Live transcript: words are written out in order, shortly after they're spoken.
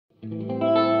Well,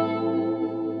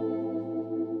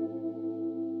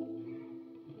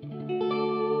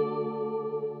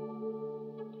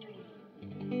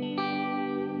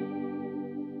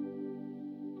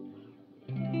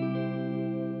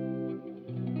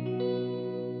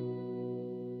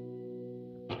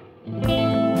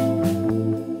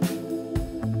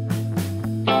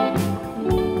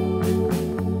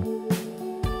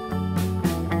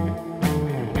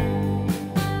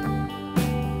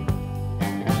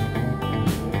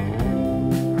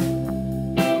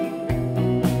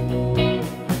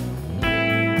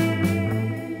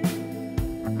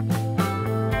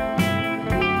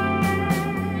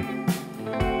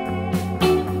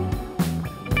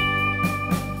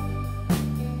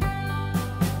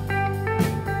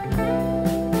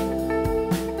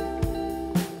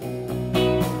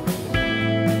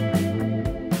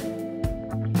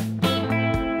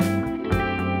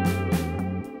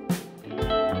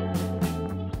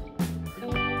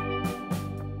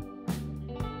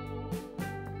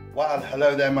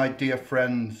 hello there my dear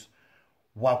friends,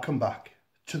 welcome back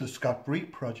to the Scott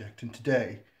Breed project, and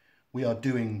today we are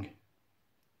doing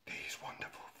these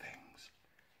wonderful things.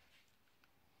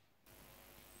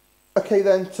 Okay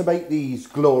then, to make these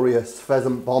glorious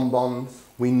pheasant bonbons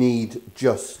we need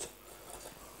just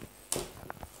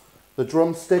the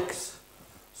drumsticks.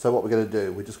 So what we're going to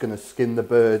do, we're just going to skin the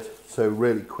bird. So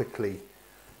really quickly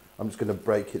I'm just going to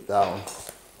break it down.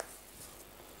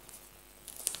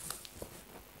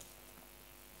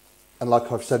 And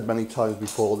like I've said many times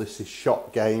before, this is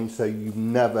shot game, so you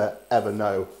never ever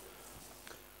know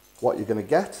what you're going to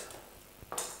get.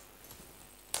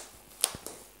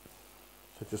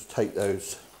 So just take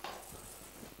those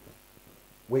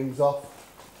wings off,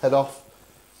 head off,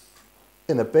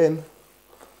 in a bin,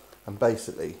 and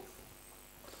basically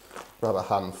grab a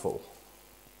handful.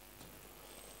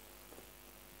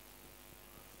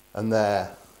 And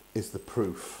there is the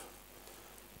proof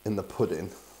in the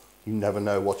pudding. You never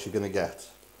know what you're going to get.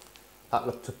 That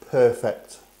looked a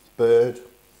perfect bird.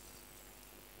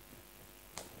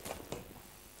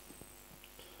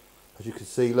 As you can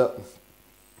see, look,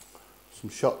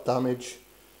 some shot damage,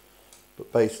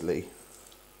 but basically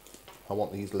I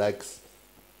want these legs.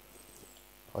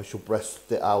 I shall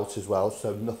breast it out as well,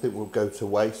 so nothing will go to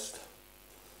waste.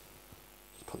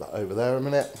 Let's put that over there a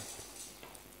minute.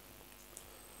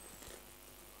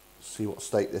 See what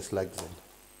state this leg's in.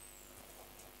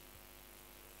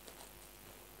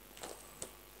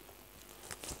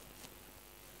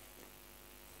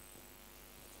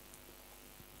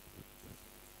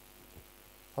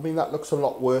 I mean, that looks a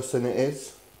lot worse than it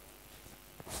is.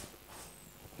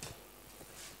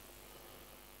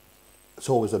 It's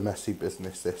always a messy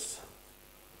business, this.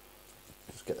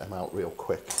 Just get them out real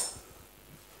quick.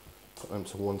 Put them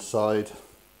to one side.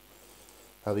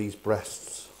 Now these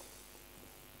breasts,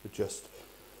 we just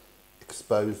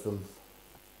expose them.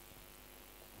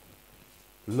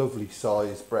 Lovely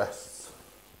size breasts,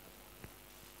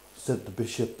 said the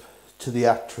bishop to the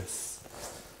actress.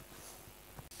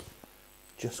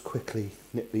 Just quickly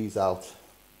nip these out.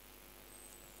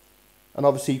 And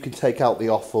obviously you can take out the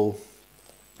offal,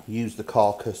 use the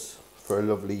carcass for a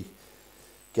lovely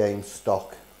game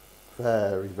stock.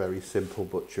 Very, very simple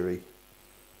butchery.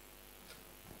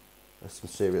 There's some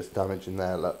serious damage in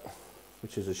there, look,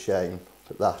 which is a shame,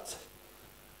 but that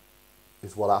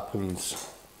is what happens.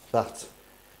 That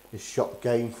is shot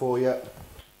game for you.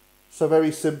 So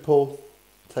very simple,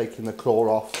 taking the claw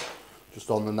off,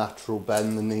 just on the natural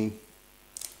bend the knee.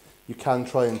 You can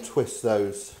try and twist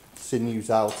those sinews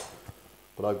out,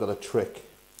 but I've got a trick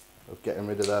of getting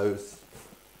rid of those.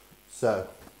 So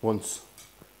once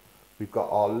we've got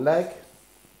our leg,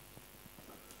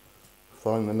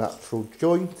 find the natural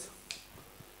joint,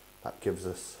 that gives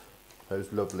us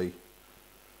those lovely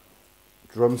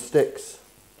drumsticks,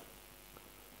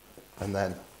 and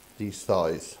then these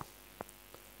thighs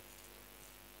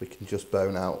we can just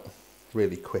bone out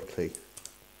really quickly.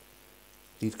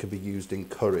 These could be used in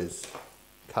curries,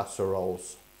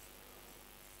 casseroles.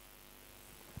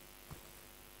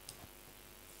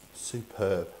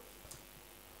 Superb.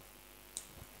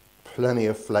 Plenty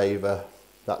of flavour,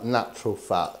 that natural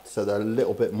fat, so they're a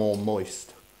little bit more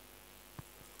moist.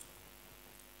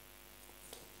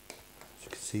 As you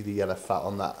can see the yellow fat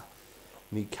on that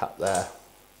kneecap there,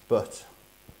 but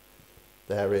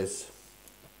there is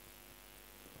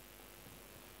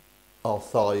our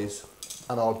thighs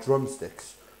and our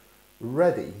drumsticks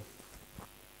ready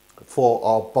for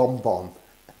our bonbon.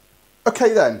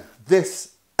 Okay then,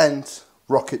 this ain't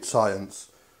rocket science,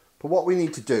 but what we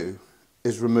need to do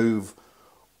is remove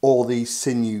all these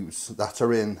sinews that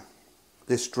are in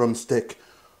this drumstick,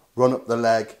 run up the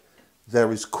leg,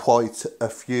 there is quite a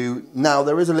few. Now,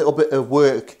 there is a little bit of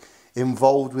work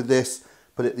involved with this,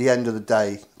 but at the end of the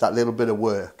day, that little bit of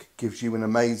work gives you an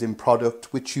amazing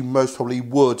product, which you most probably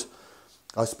would,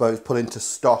 I suppose, put into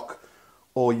stock,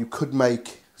 or you could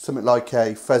make something like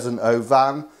a pheasant au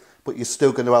vin, but you're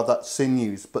still going to have that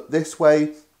sinews. But this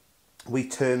way, we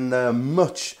turn the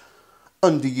much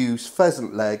underused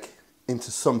pheasant leg into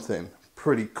something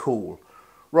pretty cool.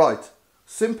 Right,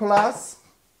 simple as,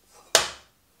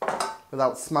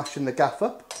 without smashing the gaff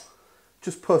up,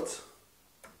 just put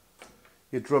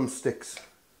your drumsticks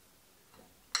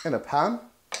in a pan.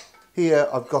 Here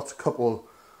I've got a couple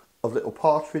of little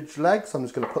partridge legs, I'm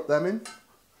just going to put them in,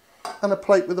 and a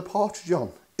plate with a partridge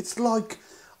on. It's like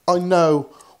I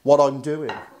know what I'm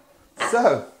doing.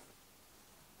 So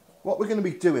what we're going to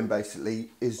be doing basically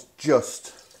is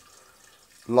just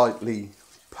lightly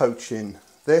poaching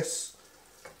this.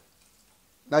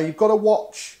 Now you've got to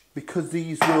watch, because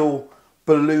these will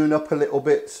balloon up a little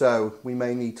bit, so we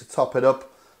may need to top it up,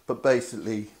 but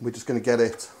basically we're just going to get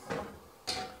it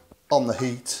on the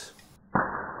heat.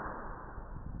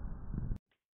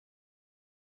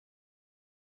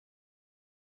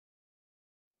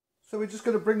 So we're just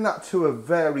going to bring that to a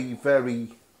very,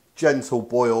 very gentle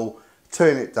boil,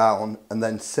 turn it down and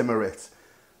then simmer it.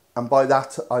 And by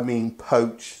that I mean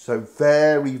poach, so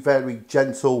very, very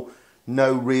gentle,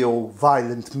 no real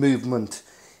violent movement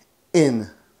in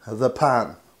the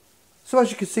pan. So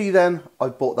as you can see then,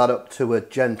 I've brought that up to a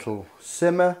gentle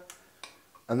simmer,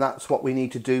 and that's what we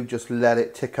need to do, just let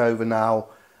it tick over now,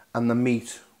 and the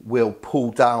meat will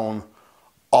pull down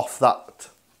off that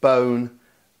bone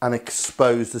and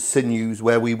expose the sinews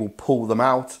where we will pull them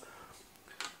out.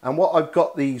 And what I've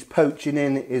got these poaching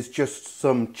in is just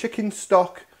some chicken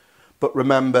stock, but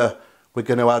remember, we're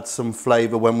going to add some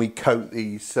flavour when we coat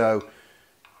these, so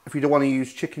if you don't want to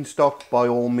use chicken stock, by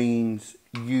all means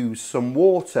use some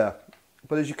water.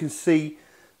 But as you can see,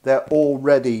 they're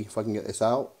already, if I can get this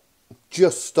out,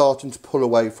 just starting to pull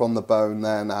away from the bone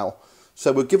there now.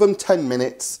 So we'll give them 10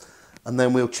 minutes and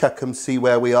then we'll check them, see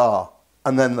where we are,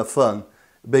 and then the fun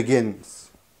begins.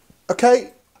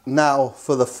 Okay, now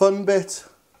for the fun bit,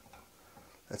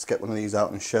 let's get one of these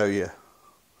out and show you.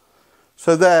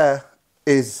 So there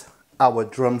is our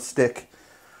drumstick.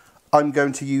 I'm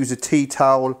going to use a tea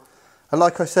towel, and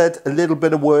like I said, a little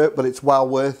bit of work, but it's well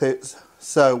worth it.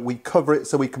 So we cover it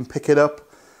so we can pick it up,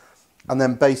 and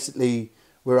then basically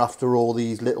we're after all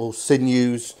these little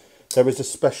sinews. There is a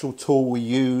special tool we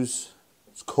use,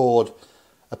 it's called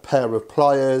a pair of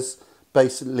pliers.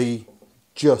 Basically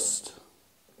just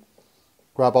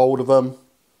grab hold of them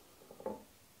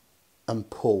and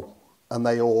pull, and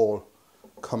they all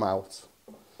come out.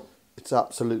 It's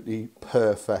absolutely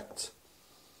perfect,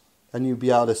 and you'll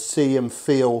be able to see and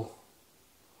feel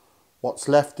what's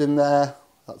left in there.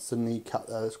 That's the kneecap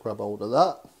there. Let's grab hold of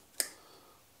that.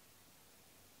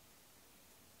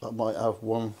 That might have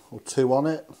 1 or 2 on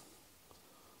it.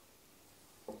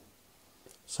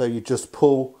 So you just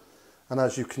pull, and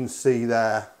as you can see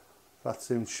there, that's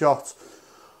in shot.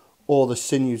 All the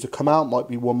sinews have come out. Might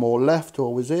be 1 more left,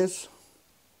 always is.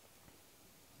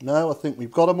 No, I think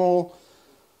we've got them all.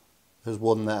 There's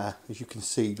 1 there, as you can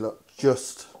see, look,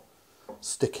 just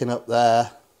sticking up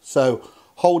there. So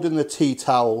holding the tea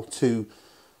towel to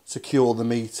secure the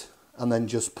meat, and then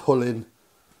just pulling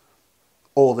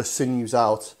all the sinews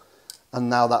out, and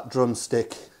now that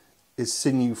drumstick is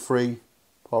sinew free,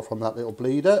 apart from that little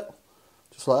bleeder,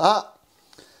 just like that.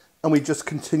 And we just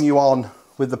continue on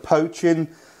with the poaching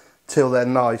till they're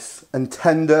nice and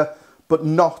tender, but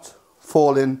not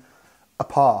falling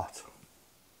apart.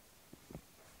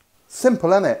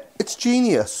 Simple, isn't it? It's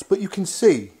genius, but you can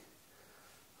see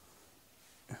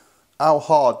how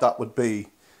hard that would be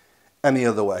any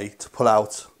other way to pull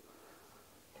out,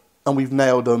 and we've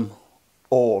nailed them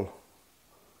all.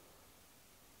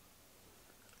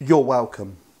 You're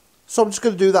welcome. So I'm just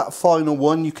going to do that final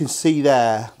one. You can see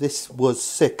there, this was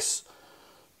 6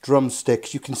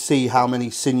 drumsticks. You can see how many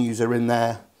sinews are in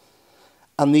there,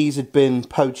 and these had been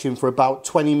poaching for about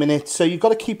 20 minutes, so you've got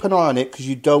to keep an eye on it, because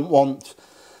you don't want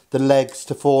the legs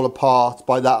to fall apart.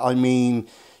 By that I mean,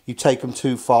 you take them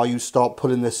too far, you start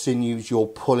pulling the sinews, you're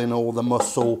pulling all the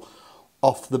muscle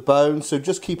off the bone. So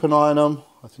just keep an eye on them.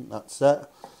 I think that's it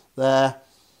there,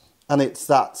 and it's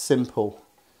that simple.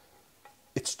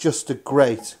 It's just a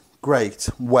great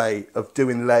way of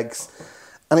doing legs,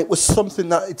 and it was something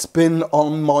that it's been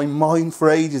on my mind for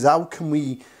ages. How can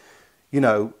we, you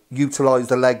know, utilize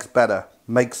the legs better,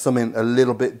 make something a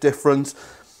little bit different?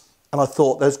 And I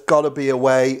thought there's got to be a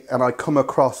way, and I come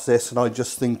across this and I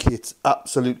just think it's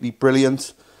absolutely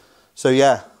brilliant. So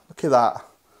yeah, look at that,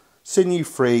 sinew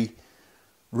free,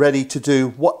 ready to do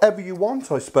whatever you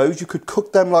want, I suppose. You could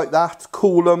cook them like that,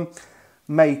 cool them,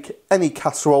 make any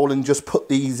casserole and just put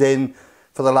these in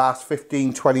for the last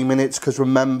 15-20 minutes, because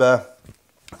remember,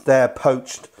 they're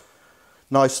poached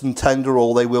nice and tender,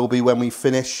 or they will be when we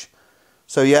finish.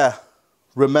 So yeah,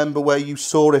 remember where you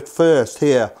saw it first,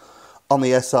 here on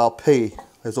the SRP.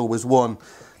 There's always one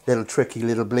little tricky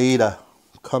little bleeder.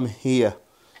 Come here.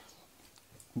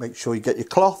 Make sure you get your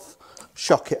cloth,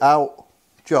 shock it out.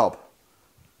 Job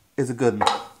is a good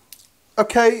one.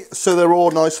 Okay, so they're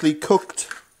all nicely cooked.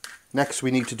 Next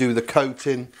we need to do the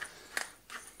coating.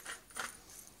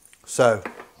 So,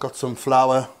 got some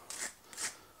flour.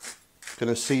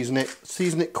 Gonna season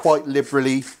it quite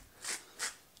liberally,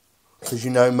 because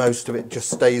you know most of it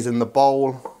just stays in the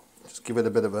bowl. Just give it a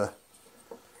bit of a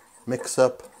mix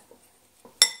up.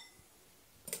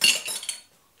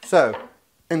 So,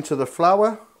 into the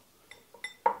flour.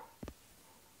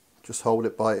 Just hold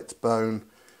it by its bone.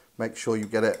 Make sure you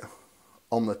get it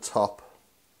on the top.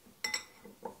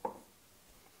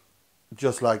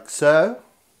 Just like so.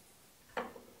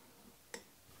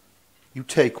 You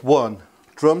take one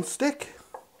drumstick,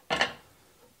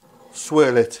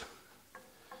 swirl it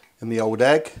in the old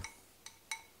egg.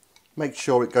 Make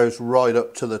sure it goes right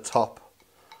up to the top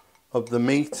of the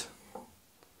meat.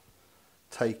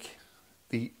 Take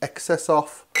the excess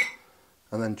off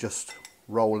and then just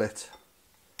roll it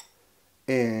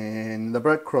in the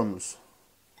breadcrumbs.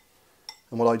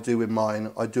 And what I do with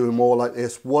mine, I do them all like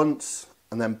this once,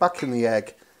 and then back in the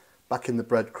egg, back in the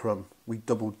breadcrumb. We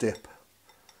double dip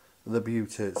the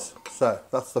beauties. So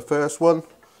that's the first one.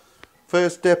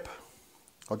 First dip.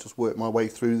 I'll just work my way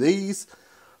through these.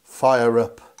 Fire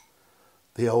up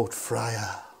the old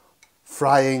fryer.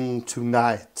 Frying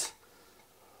tonight.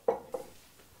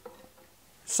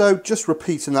 So just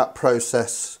repeating that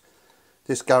process.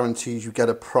 This guarantees you get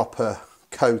a proper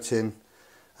coating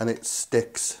and it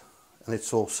sticks, and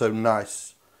it's also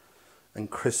nice and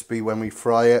crispy when we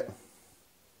fry it.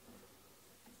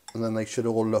 And then they should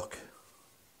all look,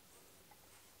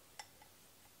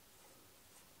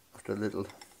 after a little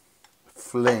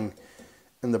fling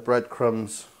in the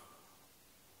breadcrumbs,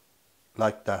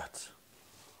 like that.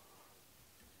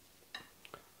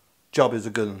 Job is a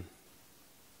good one.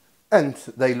 And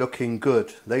they looking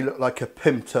good. They look like a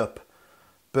pimped up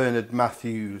Bernard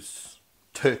Matthews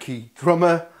turkey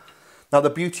drummer. Now the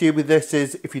beauty with this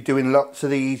is, if you're doing lots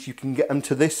of these, you can get them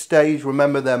to this stage.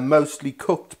 Remember, they're mostly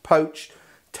cooked, poached,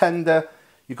 tender.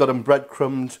 You've got them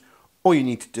breadcrumbed. All you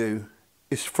need to do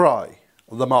is fry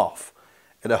them off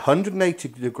at 180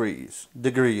 degrees.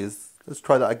 Let's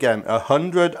try that again.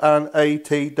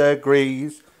 180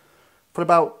 degrees for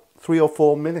about 3 or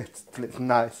 4 minutes till it's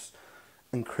nice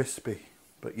and crispy.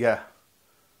 But yeah,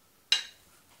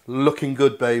 looking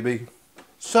good, baby.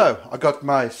 So I got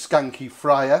my skanky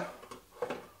fryer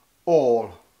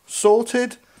all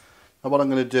sorted. Now what I'm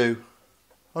going to do,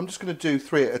 I'm just going to do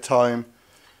 3 at a time,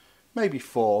 maybe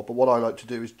 4, but what I like to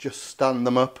do is just stand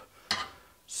them up.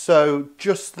 So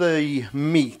just the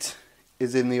meat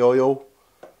is in the oil.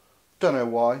 Don't know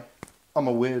why, I'm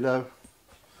a weirdo.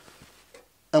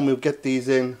 And we'll get these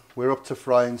in, we're up to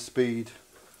frying speed.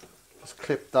 Just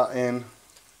clip that in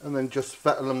and then just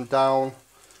fettle them down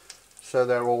so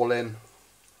they're all in.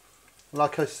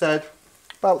 Like I said,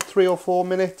 about 3 or 4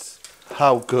 minutes.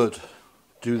 How good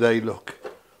do they look?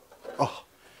 Oh,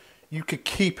 you could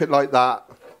keep it like that,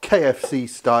 KFC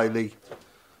styley.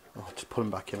 I'll just put them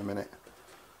back in a minute.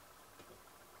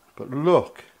 But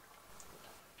look.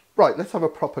 Right, let's have a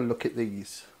proper look at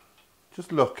these.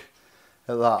 Just look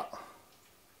at that.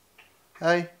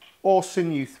 Hey, all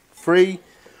sinew free.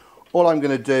 All I'm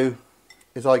going to do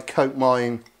is I coat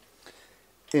mine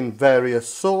in various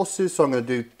sauces. So I'm going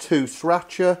to do 2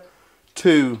 sriracha,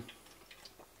 2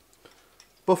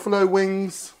 buffalo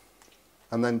wings,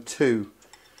 and then 2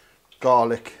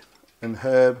 garlic and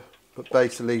herb. But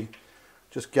basically,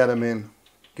 just get them in,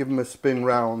 give them a spin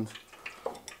round,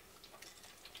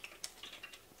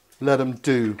 let them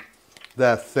do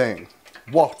their thing.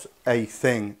 What a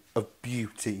thing of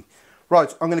beauty.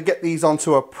 Right, I'm going to get these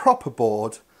onto a proper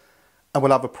board and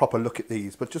we'll have a proper look at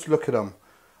these. But just look at them.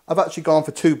 I've actually gone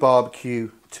for 2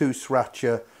 barbecue, 2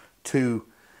 sriracha, 2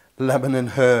 lemon and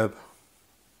herb.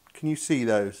 Can you see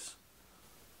those?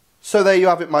 So there you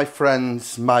have it, my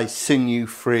friends, my sinew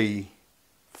free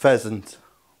pheasant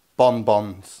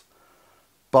bonbons,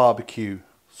 barbecue,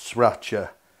 sriracha,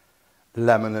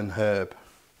 lemon and herb.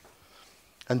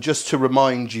 And just to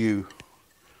remind you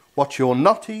what you're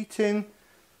not eating,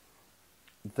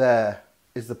 there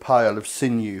is the pile of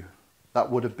sinew that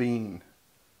would have been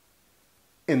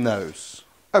in those.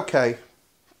 Okay,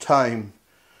 time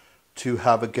to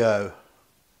have a go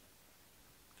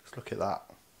Look at that.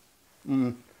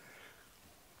 Mmm.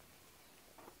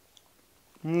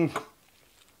 Mmm.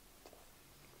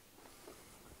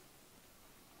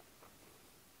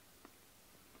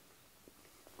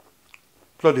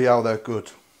 Bloody hell, they're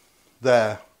good.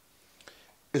 There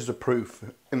is the proof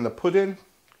in the pudding.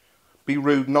 Be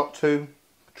rude not to.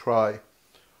 Try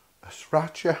a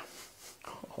sriracha.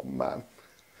 Oh man.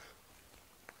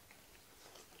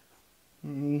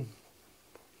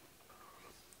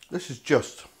 This is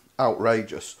just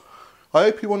outrageous. I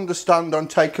hope you understand I'm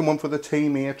taking one for the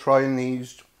team here, trying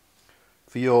these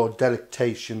for your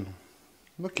delectation.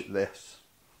 Look at this.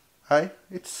 Hey,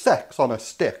 it's sex on a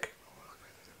stick.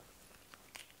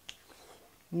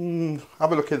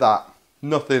 Have a look at that.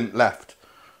 Nothing left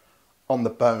on the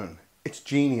bone. It's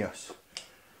genius.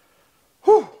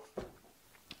 Whew.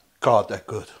 God, they're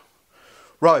good.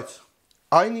 Right,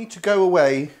 I need to go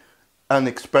away and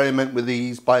experiment with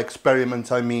these. By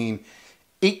experiment, I mean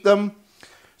eat them.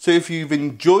 So if you've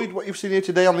enjoyed what you've seen here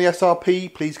today on the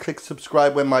SRP, please click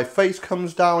subscribe when my face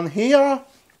comes down here.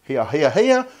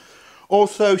 Here.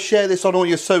 Also, share this on all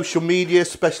your social media,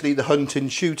 especially the hunting,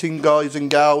 shooting guys and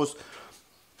gals.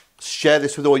 Share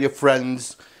this with all your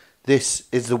friends. This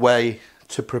is the way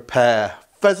to prepare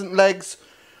pheasant legs.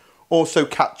 Also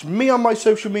catch me on my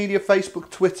social media, Facebook,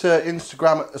 Twitter,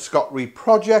 Instagram at the Scott Reed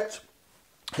Project.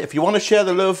 If you want to share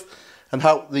the love and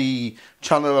help the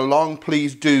channel along,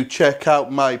 please do check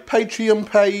out my Patreon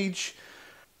page.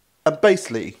 And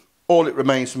basically, all it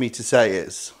remains for me to say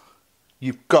is,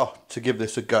 you've got to give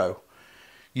this a go.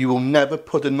 You will never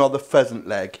put another pheasant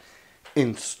leg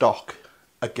in stock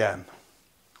again.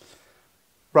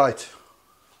 Right,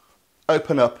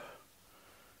 open up,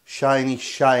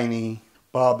 shiny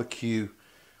barbecue.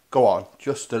 Go on,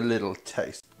 just a little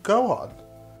taste. Go on.